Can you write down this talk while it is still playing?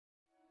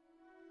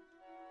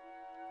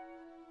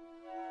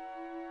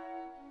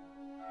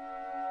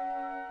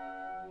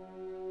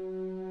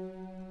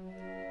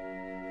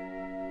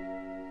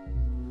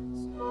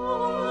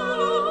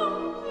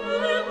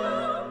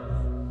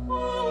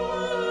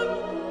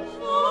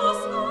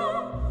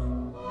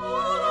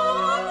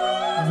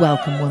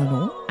Welcome, one and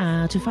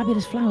all, to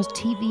Fabulous Flowers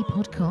TV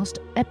podcast,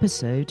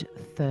 episode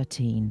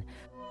 13.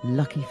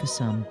 Lucky for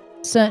some.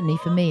 Certainly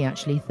for me,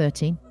 actually,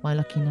 13, my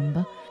lucky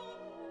number.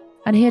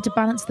 And here to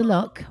balance the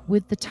luck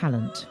with the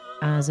talent,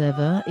 as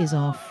ever, is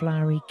our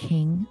flowery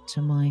king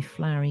to my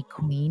flowery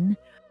queen.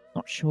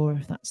 Not sure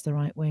if that's the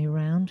right way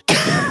around.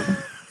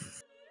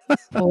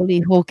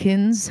 Paulie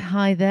Hawkins,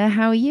 hi there,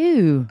 how are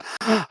you?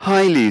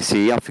 Hi,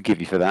 Lucy. I forgive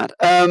you for that.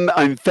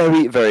 I'm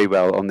very, very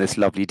well on this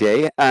lovely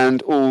day,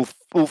 and all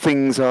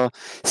things are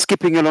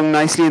skipping along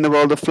nicely in the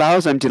world of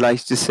flowers. I'm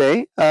delighted to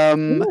say.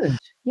 Good.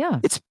 Yeah.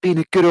 It's been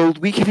a good old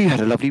week. Have you had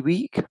a lovely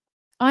week?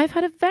 I've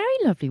had a very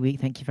lovely week,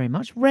 thank you very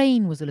much.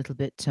 Rain was a little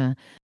bit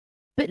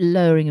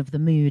lowering of the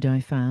mood, I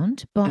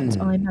found, but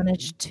I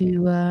managed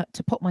to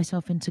pop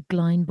myself into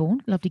Glyndebourne,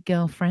 lovely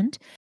girlfriend.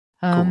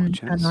 And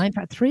Gorgeous. in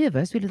fact, three of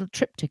us, we had a little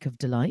triptych of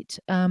delight.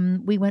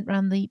 We went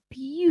round the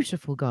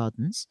beautiful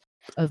gardens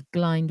of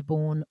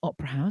Glyndebourne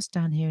Opera House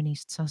down here in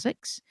East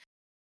Sussex,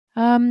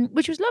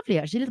 which was lovely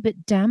actually, a little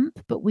bit damp,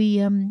 but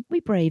we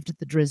braved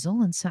the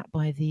drizzle and sat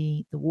by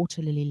the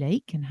water lily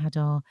lake and had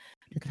our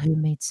little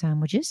homemade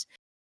sandwiches.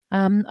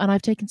 And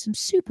I've taken some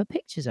super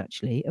pictures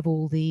actually of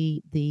all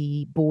the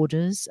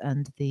borders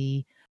and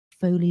the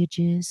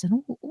foliages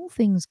and all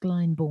things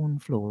Glyndebourne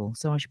floral.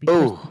 So I should be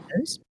posting Oh,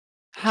 those.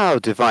 how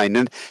divine.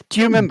 And do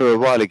you Mm. remember a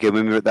while ago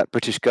when we were at that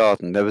British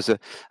garden, there was a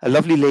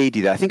lovely lady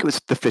there. I think it was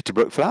the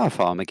Flitterbrook Flower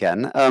Farm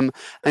again. And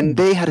Mm.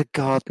 they had a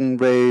garden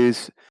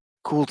rose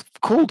called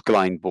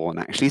Glyndebourne,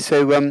 actually.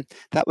 So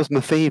that was my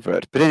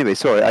favourite. But anyway,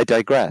 sorry, I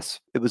digress.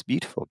 It was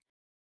beautiful.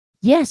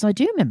 Yes, I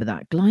do remember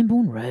that.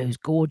 Glyndebourne Rose,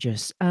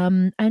 gorgeous.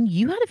 And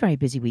you had a very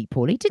busy week,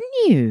 Paulie,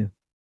 didn't you?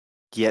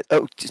 Yeah.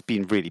 Oh, just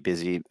been really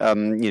busy.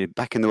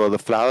 Back in the world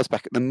of flowers,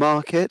 back at the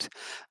market,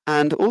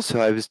 and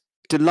also I was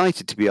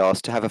delighted to be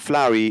asked to have a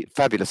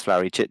fabulous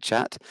flowery chit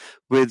chat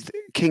with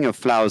King of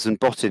Flowers and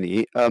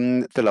Botany,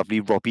 the lovely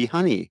Robbie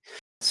Honey.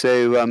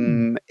 So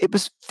Mm. it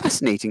was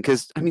fascinating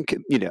because I mean,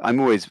 I'm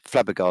always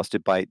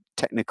flabbergasted by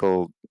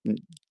technical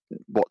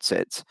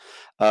whatsits.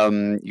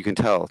 You can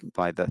tell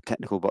by the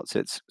technical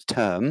whatsits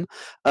term.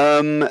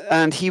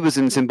 And he was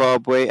in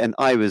Zimbabwe, and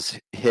I was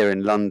here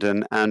in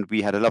London, and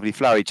we had a lovely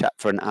flowery chat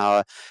for an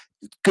hour.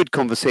 Good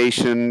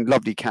conversation,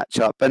 lovely catch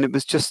up, and it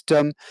was just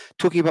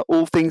talking about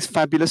all things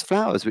fabulous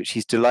flowers, which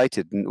he's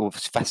delighted and or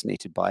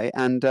fascinated by,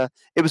 and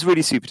it was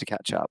really super to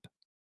catch up.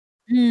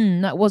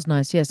 That was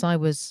nice. Yes,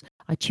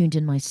 I tuned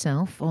in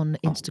myself on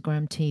Oh,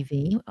 Instagram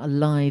TV, a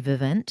live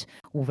event,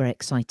 all very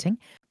exciting.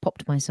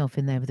 Popped myself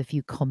in there with a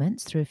few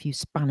comments, threw a few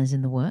spanners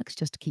in the works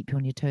just to keep you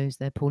on your toes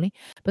there, Paulie.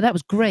 But that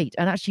was great.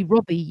 And actually,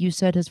 Robbie, you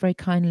said, has very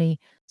kindly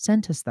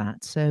sent us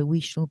that. So we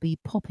shall be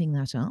popping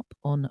that up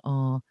on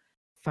our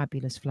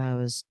Fabulous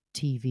Flowers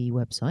TV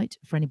website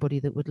for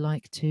anybody that would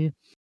like to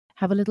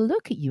have a little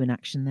look at you in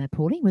action there,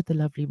 Paulie, with the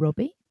lovely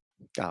Robbie.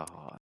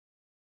 ah,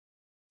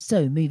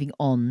 So, moving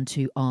on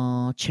to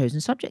our chosen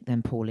subject,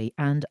 then, Paulie,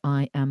 and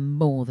I am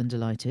more than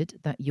delighted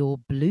that you're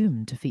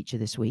bloomed to feature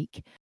this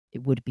week.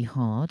 It would be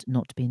hard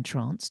not to be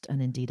entranced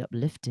and indeed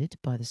uplifted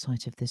by the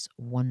sight of this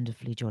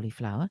wonderfully jolly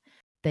flower.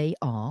 They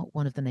are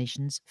one of the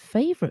nation's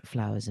favourite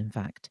flowers, in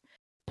fact.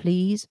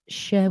 Please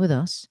share with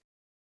us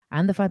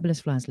and the Fabulous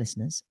Flowers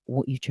listeners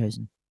what you've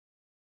chosen.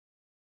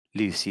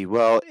 Lucy.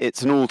 Well,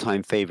 it's an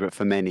all-time favourite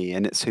for many,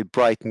 and it's so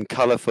bright and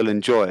colourful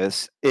and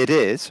joyous. It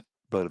is,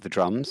 roll of the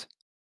drums,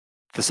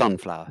 the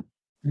sunflower.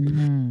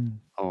 Mm.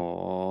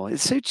 Oh,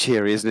 it's so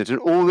cheery, isn't it? It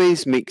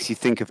always makes you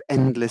think of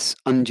endless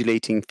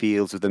undulating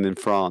fields of them in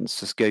France,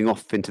 just going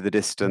off into the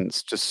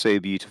distance, just so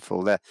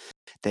beautiful.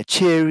 They're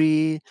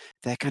cheery,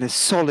 they're kind of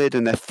solid,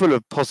 and they're full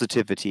of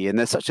positivity, and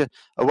they're such a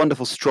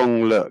wonderful,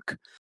 strong look.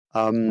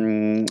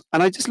 And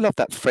I just love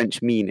that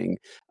French meaning.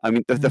 I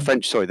mean, the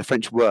Mm.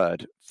 French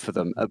word for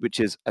them, which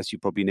is, as you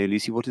probably know,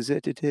 Lucy, what is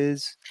it? It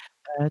is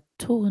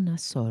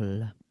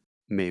Tournesol.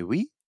 mais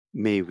oui,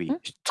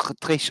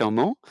 très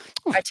charmant.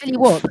 Oh, I tell you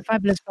what, the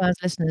Fabulous Flowers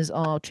listeners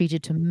are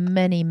treated to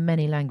many,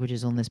 many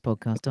languages on this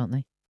podcast, aren't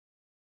they?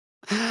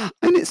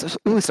 and it's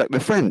almost like the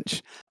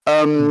French,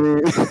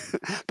 Mm.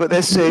 but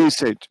they're Continue,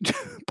 so.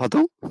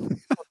 Pardon?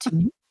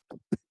 continue.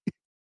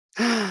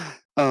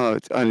 Oh,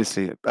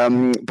 honestly,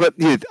 but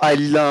yeah, I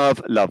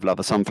love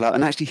a sunflower,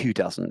 and actually, who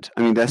doesn't?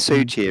 I mean, they're so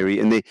Mm. cheery,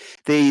 and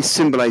they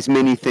symbolise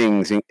many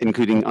things,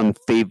 including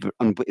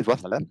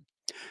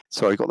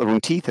sorry, got the wrong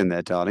teeth in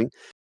there, darling.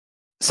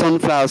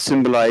 Sunflowers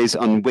symbolize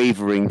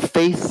unwavering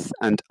faith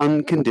and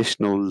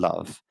unconditional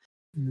love.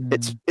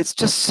 Mm. It's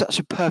just such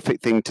a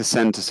perfect thing to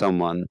send to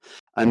someone,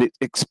 and it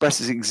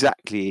expresses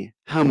exactly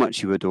how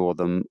much you adore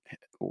them,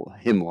 or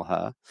him or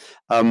her.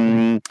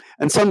 Mm.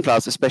 And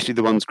sunflowers, especially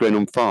the ones grown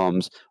on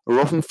farms, are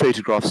often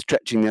photographed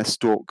stretching their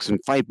stalks and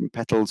vibrant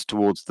petals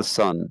towards the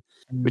sun,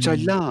 which I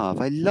Mm. love.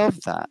 I love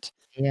that.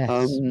 Yes.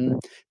 Um,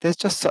 there's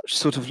just such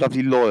sort of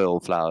lovely loyal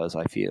flowers,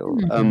 I feel.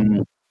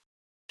 Mm.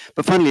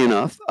 But funnily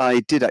enough, I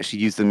did actually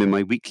use them in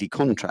my weekly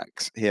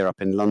contracts here up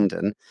in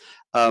London,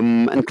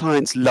 and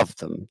clients love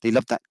them. They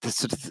love that the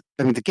sort of.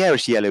 I mean, the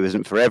garish yellow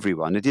isn't for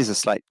everyone. It is a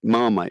slight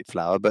marmite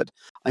flower, but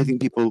I Mm.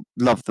 think people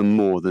love them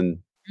more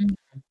than Mm.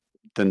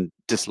 than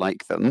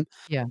dislike them.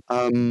 Yeah.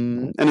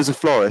 And as a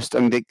florist, I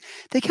mean,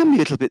 they can be a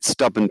little bit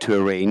stubborn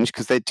to arrange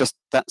because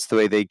that's the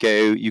way they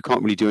go. You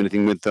can't really do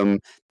anything with them.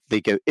 They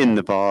go in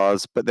the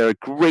vase, but they're a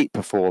great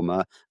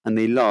performer and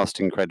they last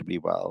incredibly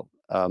well.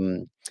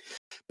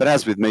 But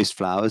as with most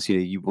flowers,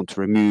 you want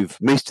to remove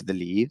most of the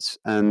leaves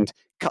and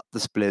cut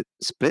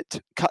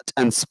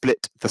and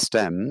split the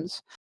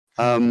stems.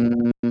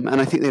 Mm. And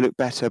I think they look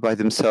better by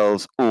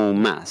themselves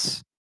en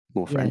masse,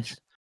 more French, Yes.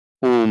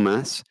 en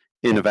masse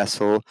in a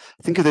vessel.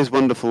 Think of those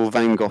wonderful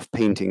Van Gogh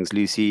paintings,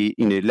 Lucy.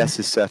 Mm. Less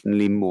is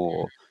certainly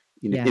more.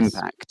 Yes.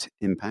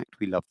 Impact.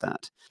 We love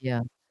that.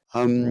 Yeah.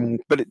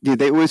 But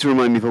they always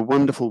remind me of a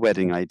wonderful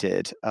wedding I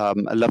did. A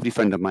lovely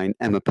friend of mine,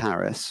 Emma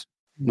Paris.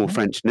 More Mhm.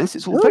 Frenchness.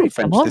 It's all very Oh, come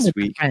French on this with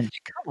the week. French.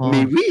 Come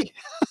Mais on. oui.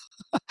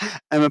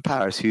 Emma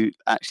Paris, who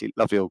actually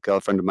lovely old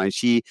girlfriend of mine,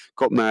 she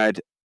got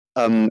married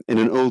in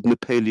an old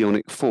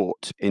Napoleonic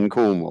fort in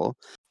Cornwall.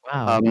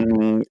 Wow.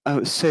 Oh, it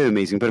was so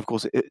amazing. But of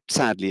course,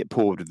 sadly, it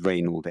poured with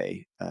rain all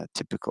day.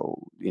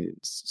 Typical,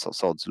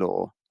 sod's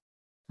law.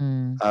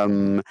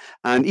 Mm.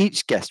 And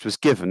each guest was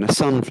given a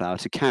sunflower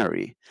to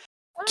carry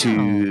Wow.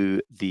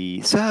 to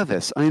the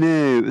service. I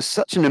know, it was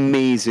such an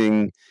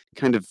amazing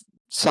kind of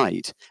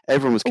sight.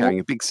 Everyone was Well,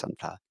 carrying a big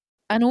sunflower.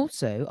 and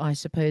also, I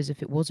suppose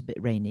if it was a bit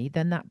rainy,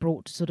 then that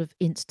brought sort of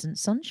instant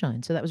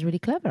sunshine, so that was really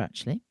clever,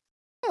 actually.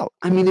 Well,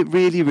 I mean, it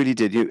really, really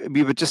did.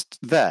 We were just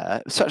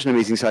there, such an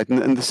amazing sight,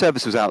 and the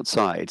service was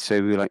outside,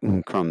 so we were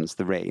like, crumbs,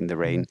 the rain, the Mm.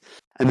 rain.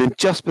 And then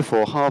just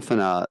before half an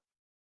hour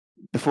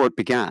before it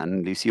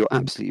began, Lucy, you're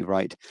Mm. absolutely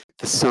right.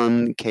 The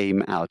sun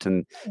came out,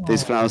 and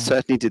those flowers Oh,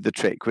 certainly did the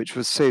trick, which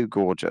was so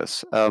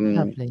gorgeous.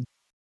 lovely.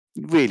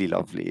 Really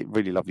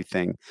lovely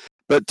thing.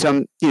 But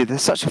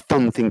there's such a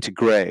fun thing to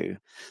grow.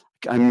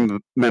 I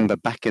remember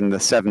back in the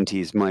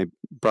 70s, my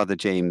brother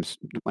James,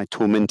 my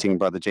tormenting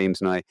brother James,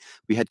 and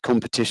we had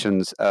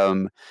competitions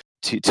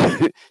to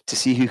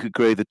see who could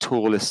grow the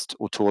tallest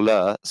or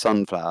taller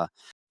sunflower.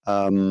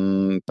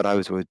 But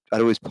I'd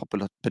always pop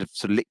a bit of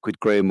sort of liquid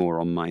grow more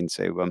on mine,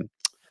 so I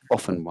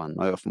often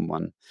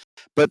won.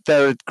 But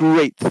they're a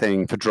great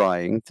thing for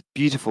drying.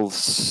 Beautiful,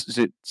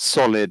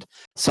 solid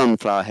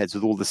sunflower heads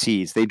with all the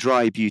seeds. They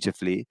dry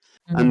beautifully,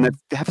 and Mm.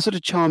 they have a sort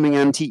of charming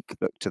antique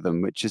look to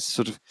them, which is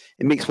sort of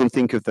it makes one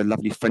think of the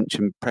lovely French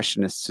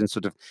impressionists in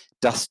sort of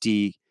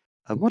dusty.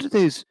 What are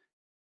those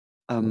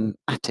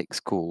attics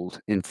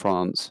called in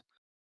France?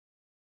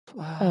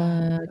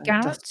 A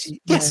Garrets?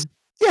 dusty, No. yes,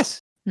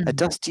 yes, a Mm.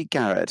 dusty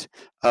garret.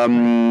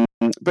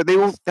 But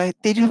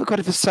they do have quite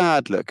a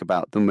facade look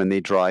about them when they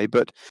dry,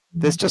 but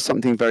there's Mm. just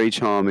something very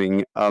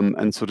charming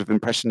and sort of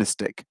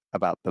impressionistic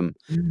about them.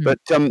 Mm. But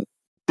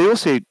they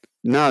also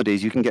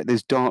nowadays you can get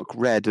those dark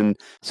red and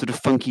sort of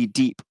funky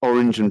deep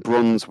orange and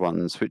bronze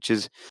ones, which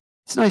is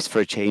it's nice for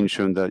a change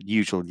from the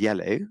usual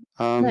yellow.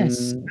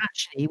 Yes, Um,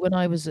 actually, when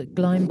I was at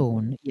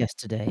Glyndebourne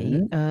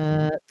yesterday,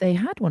 mhm, they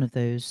had one of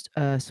those,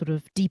 sort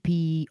of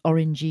deepy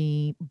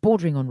orangey,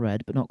 bordering on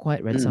red, but not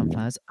quite red mm.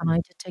 sunflowers, and I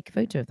did take a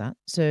photo of that.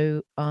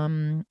 So,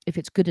 if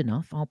it's good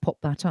enough, I'll pop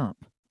that up.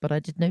 But I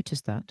did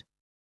notice that.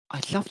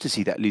 I'd love to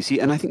see that, Lucy,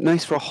 and I think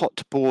nice for a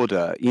hot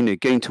border,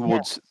 going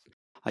towards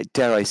Yes.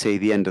 dare I say,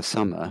 the end of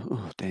summer.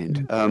 Oh,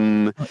 don't.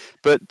 Mm. Right.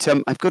 But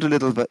I've got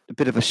a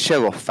bit of a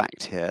show-off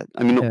fact here.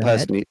 I mean, Go not ahead.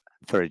 personally,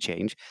 for a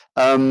change.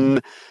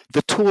 The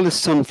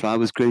tallest sunflower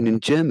was grown in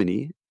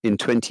Germany in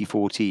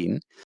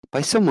 2014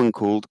 by someone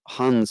called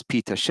Hans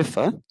Peter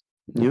Schiffer.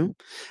 Yeah,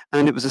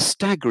 and it was a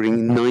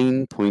staggering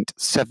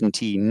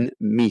 9.17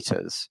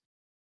 meters.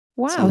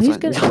 Wow, Sounds who's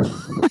like gonna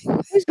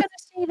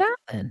see that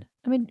then?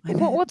 I mean, I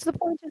know, what's the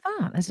point of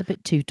that? That's a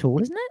bit too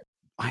tall, isn't it?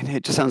 I know.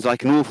 It just sounds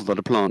like an awful lot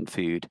of plant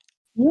food.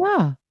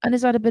 Yeah, and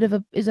is that a bit of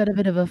a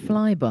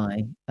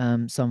flyby,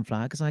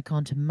 sunflower? 'Cause I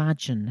can't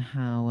imagine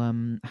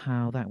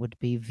how that would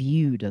be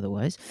viewed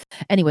otherwise.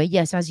 Anyway,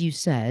 yes, as you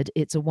said,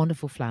 it's a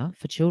wonderful flower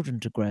for children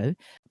to grow.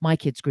 My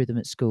kids grew them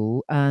at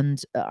school,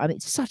 and, I mean,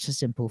 it's such a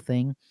simple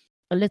thing.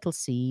 A little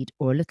seed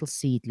or a little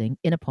seedling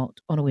in a pot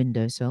on a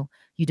windowsill.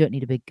 You don't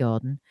need a big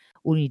garden.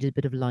 All you need is a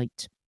bit of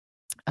light.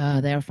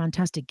 They're a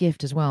fantastic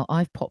gift as well.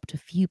 I've popped a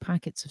few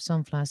packets of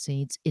sunflower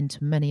seeds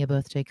into many a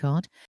birthday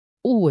card.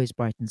 Always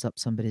brightens up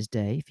somebody's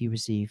day if you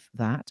receive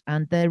that,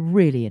 and they're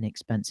really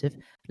inexpensive.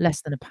 Less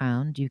than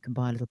 £1, you can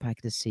buy a little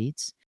packet of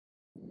seeds.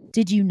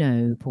 Did you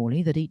know,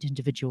 Paulie, that each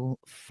individual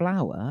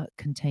flower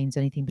contains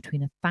anything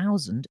between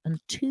 1,000 and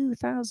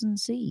 2,000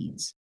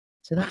 seeds?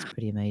 So that's Wow,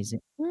 pretty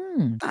amazing.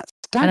 Mm. that's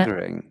And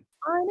staggering.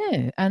 I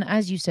know, and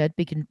as you said,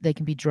 they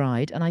can be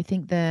dried, and I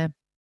think that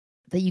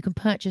you can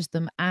purchase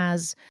them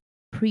as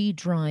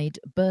pre-dried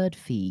bird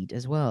feed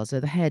as well. So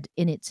the head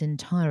in its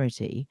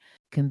entirety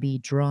can be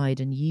dried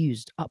and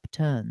used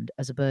upturned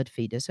as a bird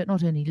feeder. So it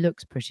not only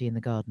looks pretty in the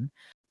garden,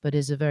 but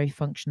is a very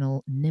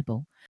functional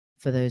nibble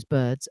for those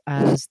birds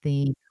as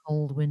the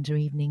cold winter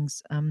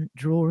evenings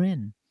draw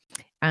in.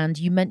 And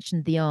you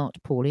mentioned the art,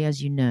 Paulie,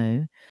 as you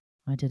know.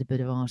 I did a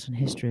bit of art and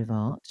history of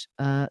art.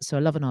 So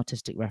I love an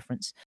artistic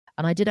reference.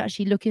 And I did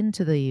actually look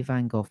into the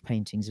Van Gogh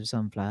paintings of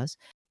sunflowers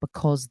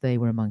because they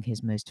were among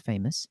his most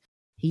famous.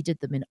 He did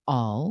them in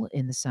Arles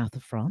in the south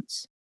of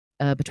France.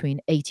 between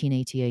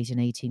 1888 and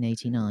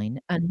 1889,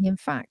 and he in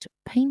fact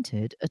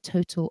painted a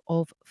total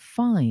of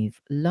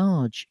 5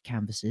 large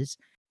canvases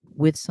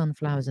with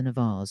sunflowers in a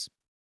vase.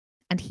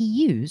 And he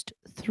used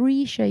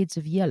 3 shades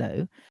of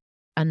yellow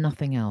and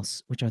nothing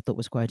else, which I thought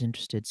was quite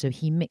interesting. So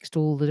he mixed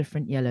all the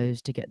different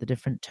yellows to get the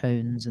different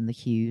tones and the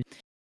hues.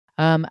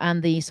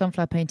 And the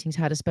sunflower paintings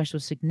had a special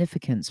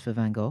significance for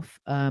Van Gogh,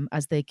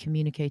 as they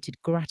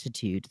communicated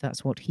gratitude.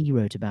 That's what he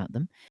wrote about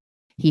them.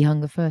 He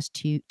hung the first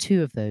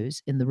two of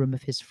those in the room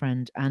of his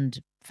friend and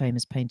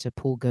famous painter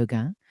Paul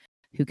Gauguin,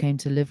 who came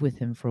to live with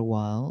him for a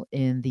while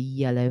in the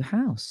Yellow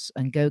House.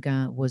 And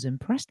Gauguin was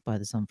impressed by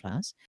the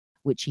sunflowers,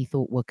 which he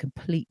thought were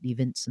completely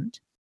Vincent.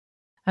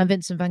 And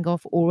Vincent van Gogh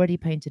already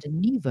painted a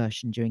new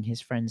version during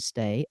his friend's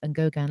stay, and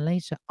Gauguin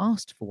later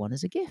asked for one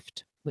as a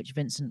gift, which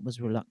Vincent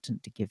was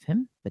reluctant to give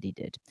him, but he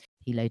did.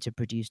 He later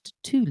produced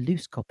 2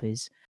 loose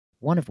copies,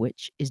 one of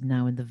which is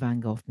now in the Van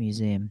Gogh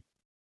Museum.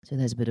 So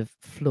there's a bit of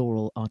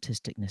floral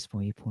artisticness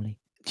for you, Paulie.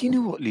 Do you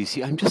know what,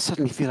 Lucy? I'm just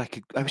suddenly feel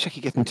like I wish I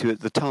could get into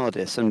the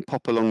TARDIS and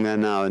pop along there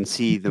now and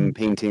see them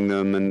painting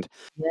them. And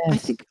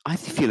Yes. I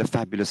feel a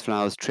fabulous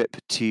flowers trip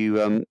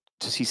to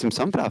see some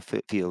sunflower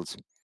fields.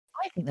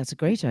 I think that's a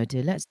great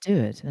idea. Let's do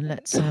it, and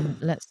let's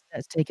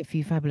take a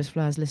few Fabulous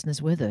Flowers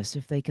listeners with us.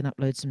 If they can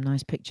upload some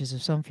nice pictures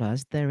of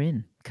sunflowers, they're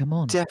in. Come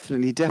on.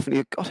 Definitely,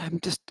 definitely. God, I'm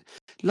just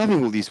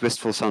loving all these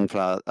wistful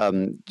sunflower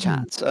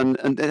chats,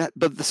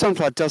 but the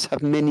sunflower does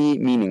have many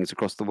meanings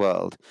across the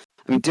world.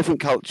 I mean, different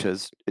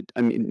cultures. It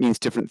means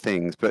different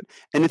things, but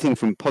anything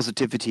from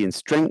positivity and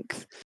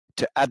strength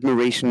to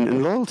admiration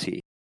and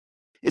loyalty.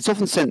 It's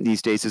often sent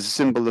these days as a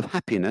symbol of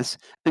happiness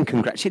and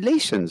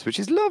congratulations, which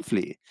is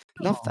lovely.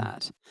 Love Aw.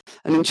 that.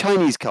 And in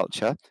Chinese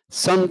culture,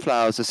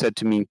 sunflowers are said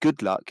to mean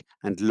good luck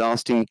and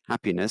lasting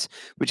happiness,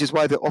 which is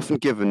why they're often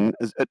given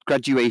at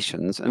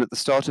graduations and at the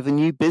start of a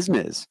new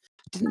business.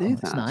 I didn't know Oh,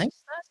 that's that.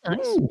 nice. That's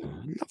nice. I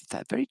love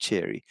that. Very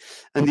cheery.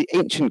 And the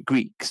ancient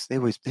Greeks, they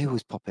always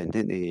pop in,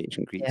 don't they? The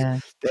ancient Greeks. Yeah.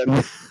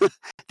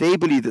 They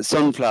believe that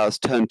sunflowers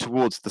turn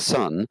towards the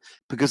sun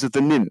because of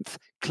the nymph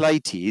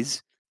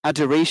Cleites'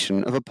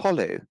 adoration of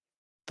Apollo,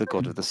 the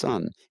god Hmm. of the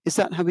sun. Is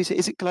that how we say?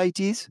 Is it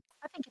Cleites?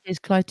 I think it is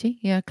Clytie.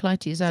 Yeah,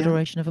 Clytie's Yeah,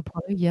 adoration of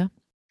Apollo. Yeah.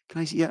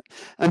 Cleites. Yeah.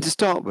 And to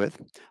start with,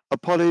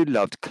 Apollo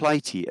loved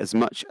Clytie as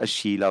much as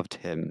she loved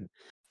him,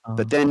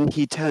 but Oh. then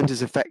he turned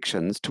his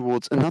affections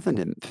towards another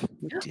nymph.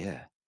 Oh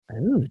dear.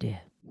 Oh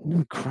dear.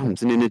 Oh,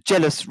 crumbs. And in a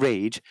jealous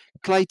rage,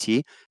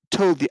 Clytie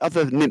told the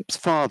other nymph's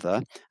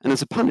father, and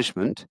as a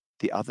punishment,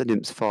 the other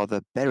nymph's father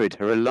buried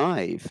her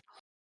alive.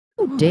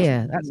 Oh Oh,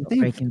 dear. That's not no,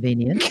 very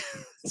convenient.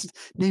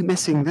 no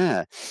messing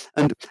there.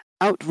 And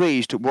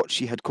outraged at what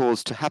she had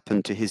caused to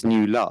happen to his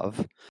new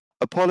love,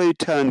 Apollo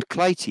turned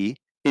Clytie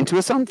into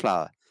a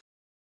sunflower.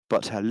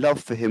 But her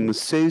love for him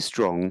was so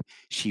strong,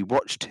 she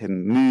watched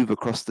him move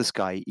across the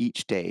sky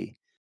each day,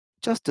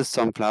 just as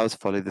sunflowers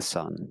follow the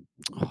sun.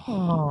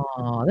 Oh,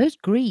 Oh, those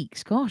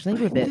Greeks. Gosh, they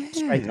were I a bit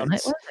straight know, on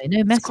it, weren't they?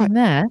 No it's quite messing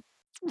there.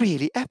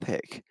 really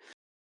epic.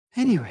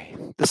 Anyway,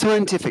 the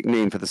scientific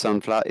name for the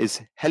sunflower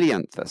is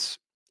Helianthus.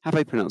 Have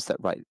I pronounced that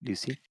right,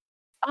 Lucy?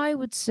 I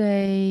would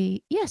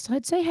say yes,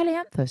 I'd say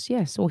Helianthus,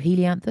 yes, or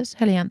Helianthus,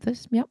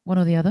 Helianthus. Yep, one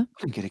or the other.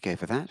 I'm going to go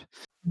for that.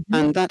 Mhm.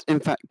 And that, in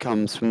fact,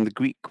 comes from the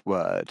Greek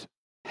word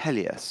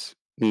helios,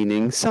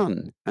 meaning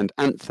sun, and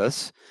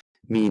anthus,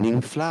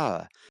 meaning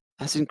flower,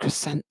 as in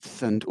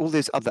chrysanth and all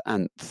those other Oh,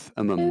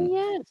 anthemum,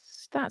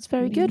 yes, that's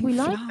very good. meaning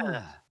We like that.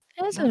 flower.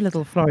 There's a Love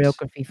little that.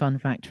 floriography fun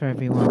fact for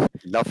everyone.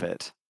 Love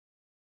it.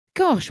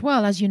 Gosh,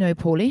 well, as you know,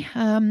 Paulie,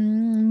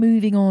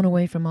 moving on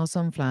away from our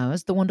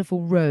sunflowers, the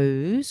wonderful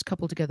rose,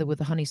 coupled together with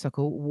the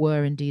honeysuckle,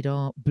 were indeed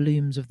our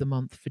blooms of the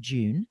month for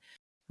June.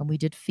 And we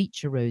did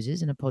feature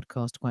roses in a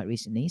podcast quite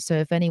recently. So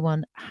if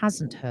anyone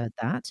hasn't heard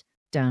that,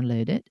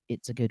 download it.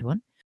 It's a good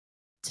one.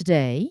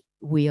 Today,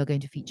 we are going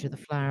to feature the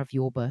flower of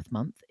your birth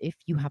month if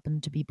you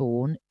happen to be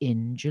born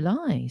in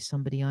July.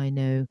 Somebody I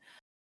know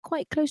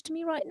quite close to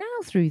me right now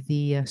through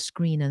the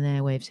screen and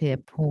airwaves here,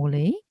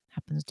 Paulie,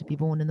 happens to be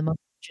born in the month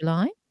of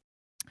July.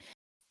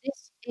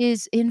 This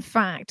is, in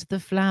fact, the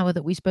flower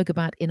that we spoke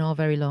about in our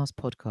very last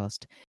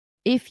podcast.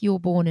 If you're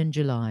born in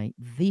July,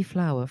 the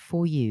flower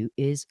for you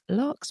is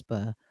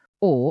larkspur,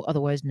 or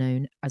otherwise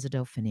known as a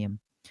delphinium.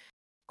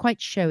 Quite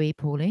showy,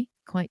 Paulie,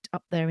 quite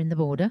up there in the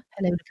border.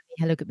 Hello, look at me,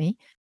 hello, look at me.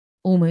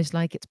 Almost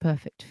like it's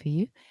perfect for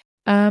you.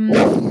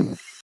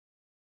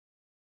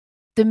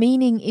 The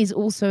meaning is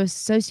also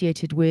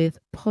associated with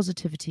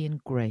positivity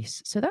and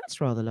grace. So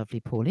that's rather lovely,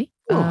 Paulie.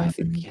 Oh, I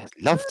think, yeah,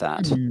 love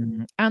that.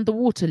 And the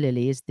water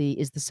lily is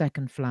the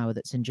second flower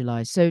that's in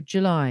July. So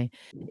July,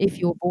 if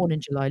you're born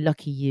in July,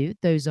 lucky you,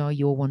 those are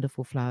your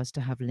wonderful flowers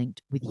to have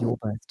linked with your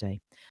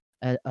birthday.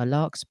 A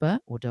larkspur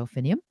or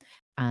delphinium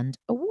and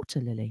a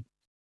water lily.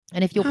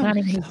 And if you're How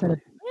planning any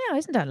yeah,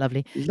 isn't that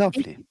lovely? If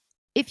lovely.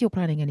 if you're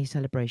planning any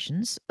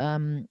celebrations,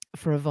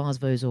 for a vase,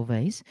 vase or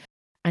vase,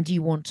 and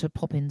you want to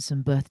pop in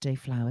some birthday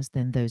flowers,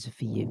 then those are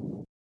for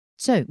you.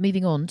 So,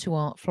 moving on to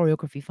our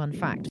floriography fun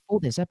fact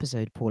for this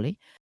episode, Paulie.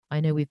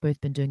 I know we've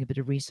both been doing a bit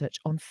of research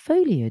on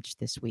foliage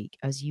this week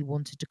as you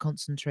wanted to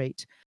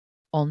concentrate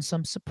on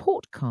some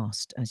support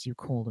cast, as you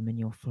call them in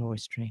your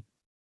floristry.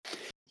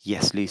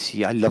 Yes,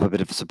 Lucy, I love a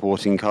bit of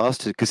supporting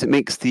cast because it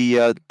makes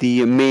the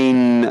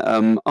main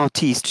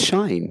artiste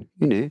shine.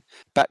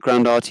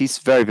 Background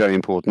artiste, very, very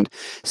important.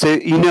 So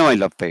I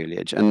love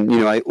foliage, and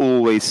I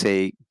always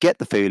say get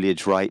the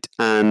foliage right,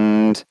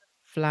 and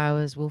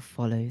Flowers will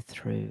follow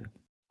through.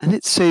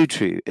 it's so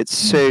true. It's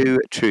Mm. so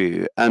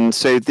true. And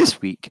so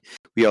this week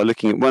we are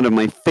looking at one of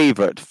my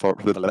favourite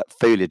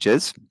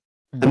foliages,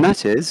 and Mhm.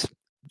 that is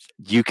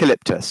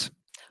eucalyptus.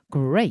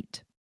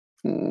 Great.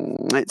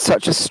 It's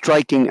such a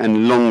striking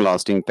and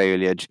long-lasting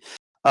foliage,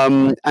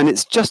 and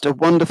it's just a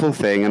wonderful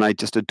thing, and I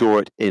just adore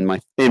it in my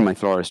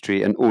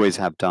floristry, and always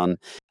have done.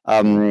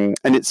 And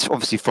it's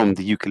obviously from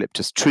the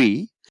eucalyptus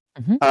tree,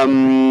 Mhm.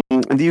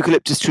 and the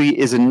eucalyptus tree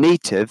is a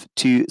native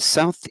to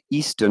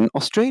southeastern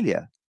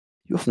Australia.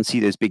 You often see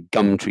those big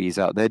gum trees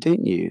out there,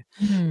 don't you?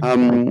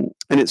 Mm.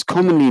 And it's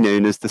commonly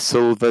known as the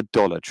silver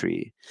dollar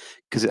tree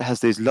because it has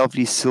those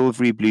lovely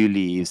silvery blue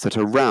leaves that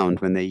are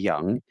round when they're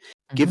young,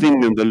 Mhm. giving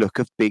them the look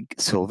of big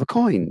silver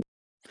coins.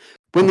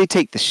 When they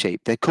take this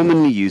shape, they're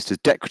commonly used as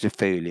decorative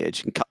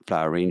foliage in cut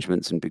flower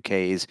arrangements and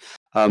bouquets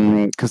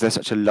because they're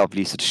such a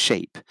lovely sort of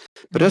shape.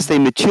 But as Mm. they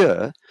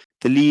mature,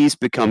 the leaves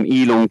become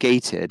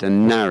elongated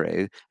and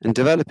narrow and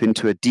develop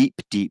into a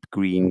deep, deep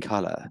green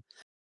colour.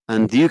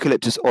 And the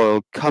eucalyptus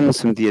oil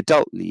comes from the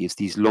adult leaves,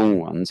 these long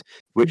ones,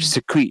 which Mm.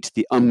 secrete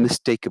the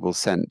unmistakable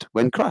scent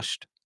when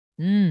crushed.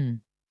 Mm.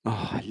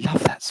 Oh, I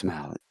love that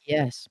smell.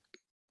 Yes.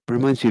 It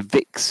reminds me of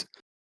Vicks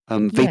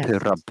Yes. Vapor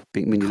Rub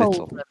when you're Cold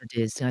little.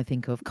 remedies, I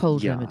think of.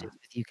 Cold Yeah, remedies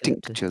with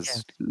eucalyptus. tinctures,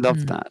 Yes. love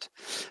Mm. that.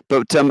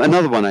 But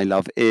another one I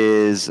love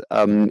is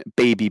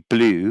baby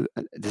blue.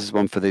 This is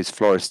one for those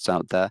florists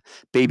out there.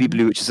 Baby Mhm.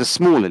 blue, which is a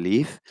smaller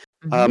leaf,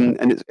 Mhm.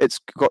 and it's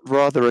got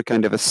rather a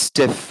kind of a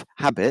stiff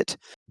habit,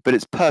 but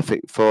it's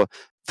perfect for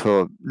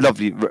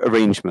lovely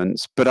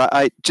arrangements. But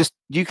I just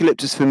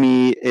eucalyptus for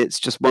me, it's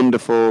just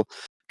wonderful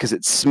because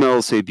it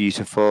smells so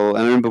beautiful. And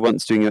I remember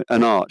once doing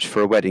an arch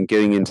for a wedding,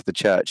 going into the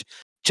church,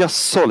 just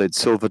solid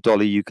silver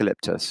dollar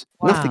eucalyptus,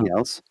 nothing Wow.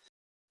 else.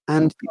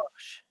 And it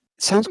Gosh.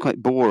 sounds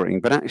quite boring,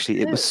 but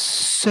actually it No. was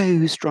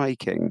so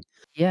striking.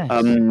 Yes.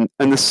 And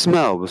the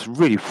smell was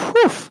really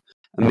Yes.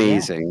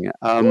 amazing.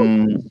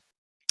 Gorgeous.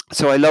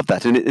 So I love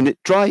that. And it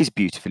dries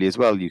beautifully as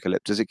well,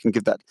 eucalyptus. It can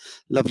give that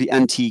lovely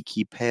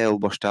antique pale,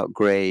 washed out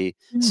grey,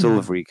 Mm.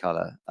 silvery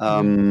colour.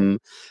 Mm.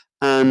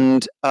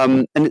 And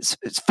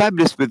it's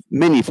fabulous with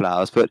many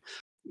flowers, but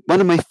one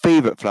of my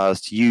favourite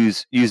flowers to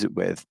use it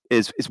with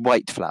is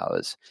white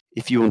flowers,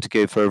 if you want to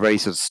go for a very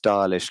sort of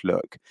stylish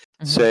look.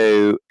 Mhm.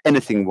 So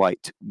anything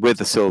white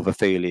with a silver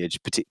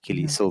foliage,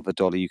 particularly Mhm. silver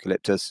dollar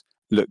eucalyptus,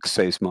 looks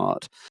so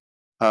smart.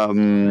 Great.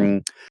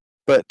 Um,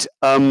 but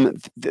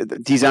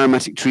these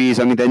aromatic trees,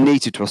 I mean, they're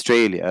native to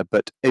Australia,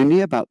 but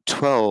only about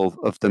 12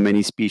 of the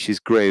many species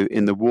grow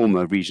in the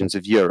warmer regions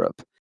of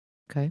Europe.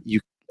 Okay. You,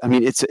 I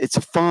mean, it's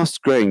a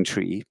fast-growing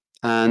tree,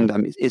 and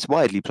it's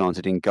widely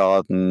planted in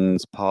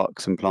gardens,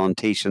 parks, and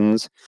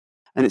plantations,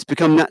 and it's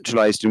become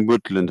naturalised in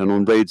woodland and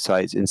on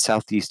roadsides in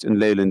southeast and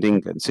lowland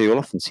England. So you'll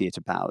often see it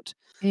about.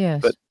 But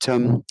Yes.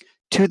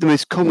 two of the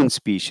most common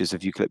species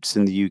of eucalyptus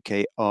in the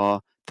UK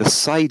are the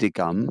cider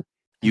gum, Mhm.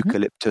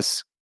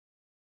 Eucalyptus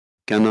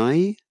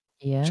gunnii.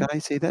 Yeah. Shall I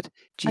say that?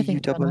 I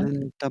think can I?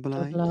 G-U-N-N-I-I. Double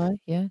I,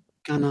 yeah.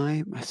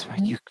 Gunnii. That's right.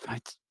 Mhm.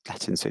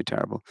 Latin's so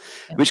terrible.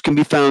 Yeah. Which can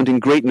be found in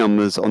great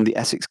numbers on the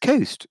Essex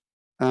coast.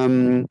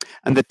 And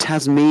the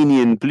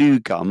Tasmanian blue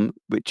gum,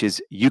 which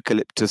is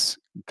Eucalyptus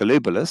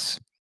globalus.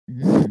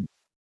 Mm.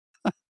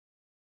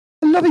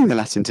 I'm loving the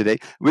Latin today,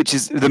 which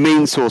is the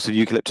main source of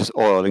eucalyptus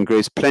oil and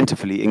grows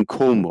plentifully in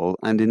Cornwall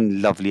and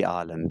in lovely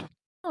Ireland.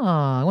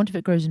 Ah, I wonder if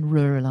it grows in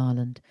rural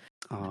Ireland.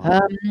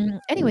 Oh.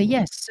 Anyway,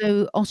 yes,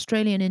 so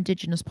Australian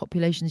indigenous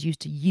populations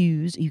used to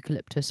use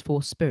eucalyptus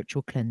for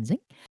spiritual cleansing,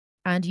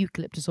 and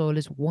eucalyptus oil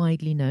is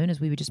widely known, as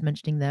we were just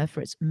mentioning there,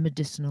 for its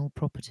medicinal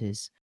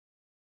properties.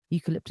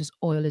 Eucalyptus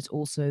oil is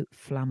also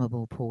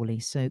flammable,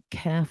 Paulie, so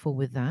careful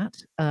with that.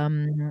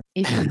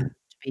 If you happen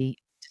to be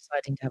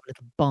deciding to have a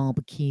little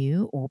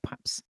barbecue or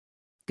perhaps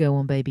go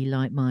on baby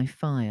light my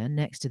fire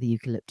next to the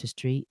eucalyptus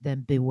tree,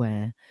 then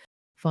beware.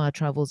 Fire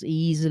travels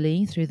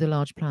easily through the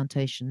large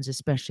plantations,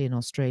 especially in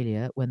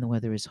Australia when the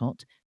weather is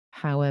hot.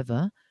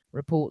 However,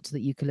 reports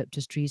that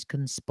eucalyptus trees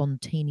can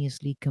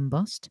spontaneously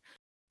combust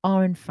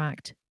are in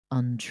fact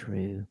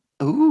untrue.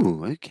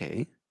 Ooh,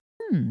 okay.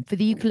 For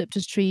the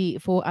eucalyptus tree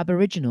for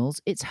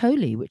Aboriginals, it's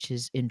holy, which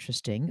is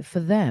interesting. For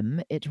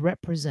them, it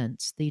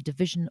represents the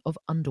division of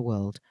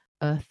underworld,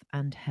 earth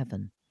and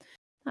heaven.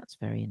 That's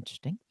very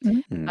interesting.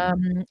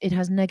 Mm. It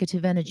has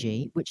negative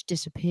energy which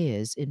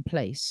disappears in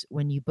place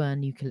when you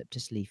burn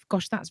eucalyptus leaf.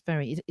 Gosh, that's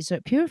very so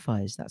it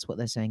purifies, that's what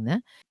they're saying there.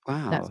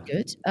 That's Wow.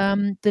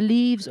 good. The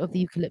leaves of the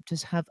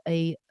eucalyptus have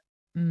a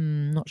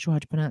not sure how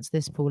to pronounce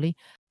this, Paulie,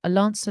 a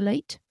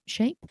lanceolate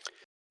shape?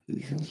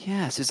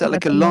 Yes, is So that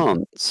like like a a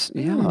lance.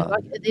 lance? Yeah.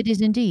 Like it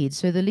is indeed.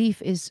 So the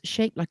leaf is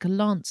shaped like a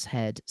lance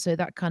head. So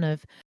that kind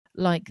of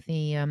like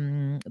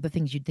the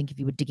things you'd think if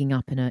you were digging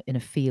up in a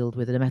field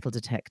with a metal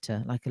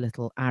detector, like a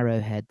little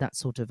arrowhead, that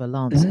sort of a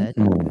lance head,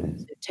 Mm.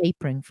 so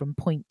tapering from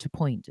point to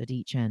point at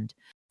each end.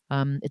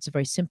 It's a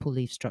very simple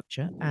leaf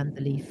structure, and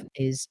the leaf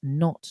is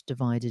not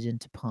divided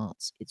into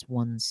parts. It's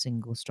one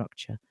single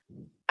structure.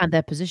 And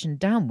they're positioned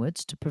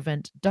downwards to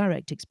prevent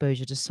direct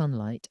exposure to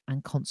sunlight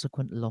and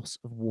consequent loss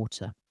of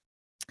water.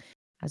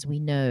 As we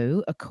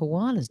know, a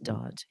koala's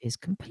diet is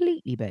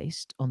completely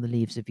based on the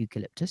leaves of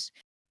eucalyptus,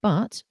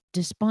 but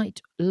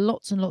despite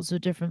lots and lots of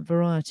different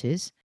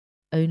varieties,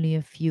 only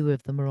a few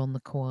of them are on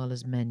the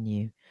koala's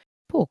menu.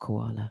 Poor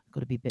koala, got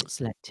to be a bit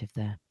selective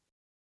there.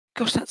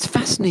 Gosh, that's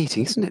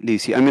fascinating, isn't it,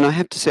 Lucy? I mean, I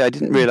have to say, I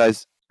didn't Mm.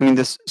 realise. I mean,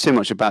 there's so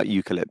much about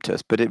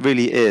eucalyptus, but it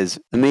really is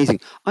amazing.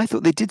 I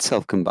thought they did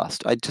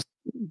self-combust. I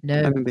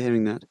No, remember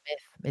hearing that.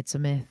 myth. It's a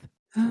myth.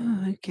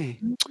 Ah, okay.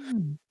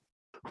 Mm.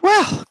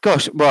 Well,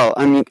 gosh, well,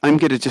 I'm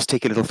going to just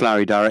take a little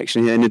flowery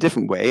direction here in a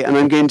different way, and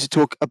I'm going to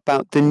talk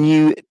about the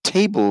new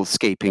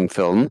tablescaping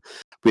film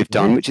we've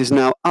done, Yes. which is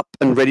now up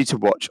and ready to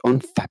watch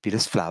on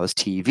Fabulous Flowers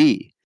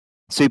TV.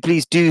 So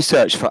please do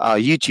search for our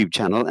YouTube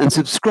channel and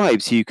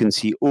subscribe so you can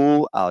see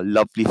all our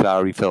lovely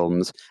flowery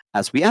films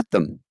as we add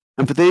them.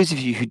 And for those of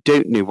you who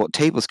don't know what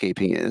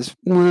tablescaping is,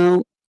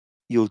 well,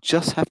 you'll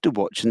just have to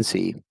watch and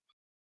see.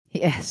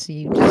 Yes,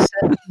 you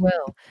certainly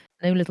will.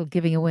 No little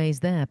giving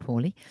aways there,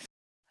 Paulie.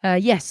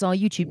 Yes, our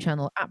YouTube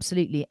channel,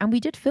 absolutely. And we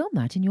did film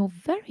that in your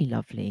very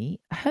lovely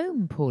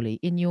home, Paulie,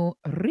 in your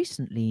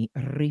recently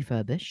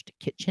refurbished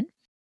kitchen,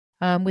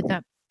 with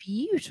that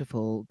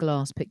beautiful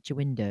glass picture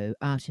window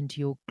out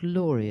into your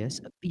glorious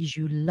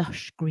bijou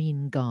lush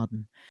green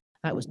garden.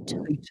 That was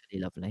totally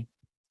lovely.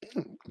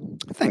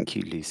 Thank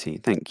you, Lucy.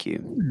 Thank you.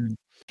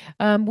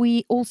 Hmm.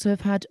 We also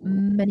have had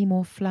many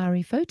more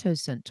flowery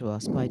photos sent to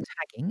us by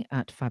tagging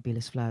at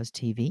Fabulous Flowers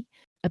TV.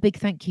 A big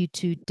thank you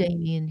to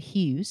Damien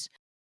Hughes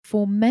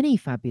for many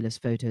fabulous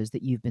photos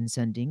that you've been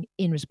sending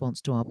in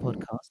response to our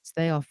podcasts.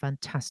 They are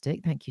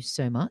fantastic. Thank you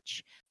so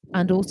much.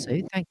 And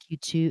also thank you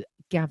to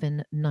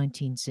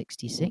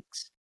Gavin1966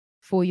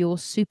 for your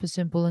super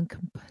simple and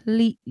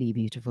completely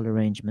beautiful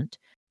arrangement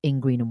in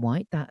green and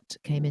white. That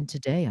came in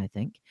today, I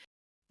think.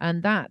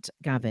 And that,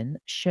 Gavin,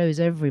 shows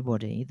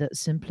everybody that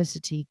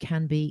simplicity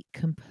can be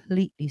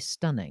completely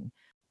stunning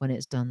when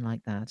it's done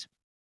like that.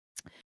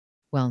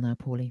 Well, now,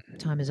 Paulie,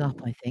 time is up,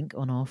 I think,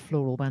 on our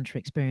floral banter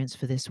experience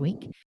for this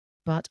week.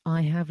 But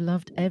I have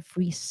loved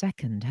every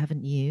second,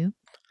 haven't you?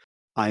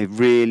 I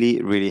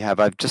really, really have.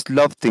 I've just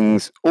loved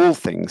all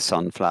things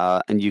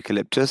sunflower and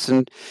eucalyptus.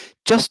 And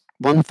just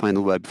one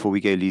final word before we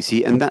go,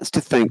 Lucy, and that's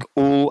to thank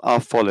all our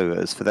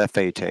followers for their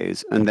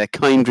photos and their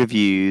kind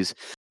reviews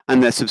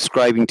and their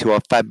subscribing to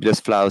our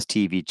Fabulous Flowers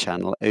TV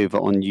channel over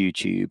on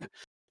YouTube.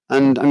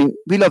 And I mean,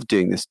 we love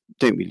doing this,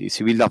 don't we,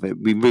 Lucy? We love it.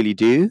 We really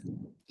do.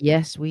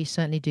 Yes, we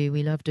certainly do.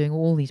 We love doing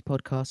all these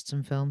podcasts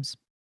and films.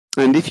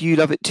 And if you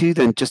love it too,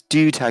 then just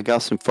do tag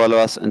us and follow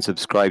us and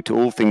subscribe to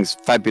all things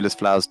Fabulous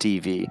Flowers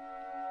TV.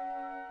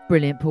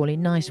 Brilliant, Paulie.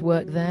 Nice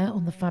work there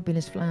on the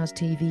Fabulous Flowers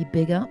TV.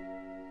 Big up.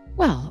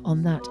 Well,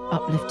 on that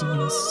uplifting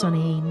and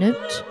sunny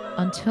note,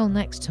 until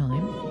next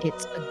time,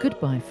 it's a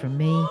goodbye from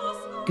me.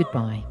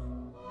 Goodbye.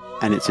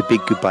 And it's a big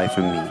goodbye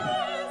from me.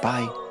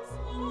 Bye.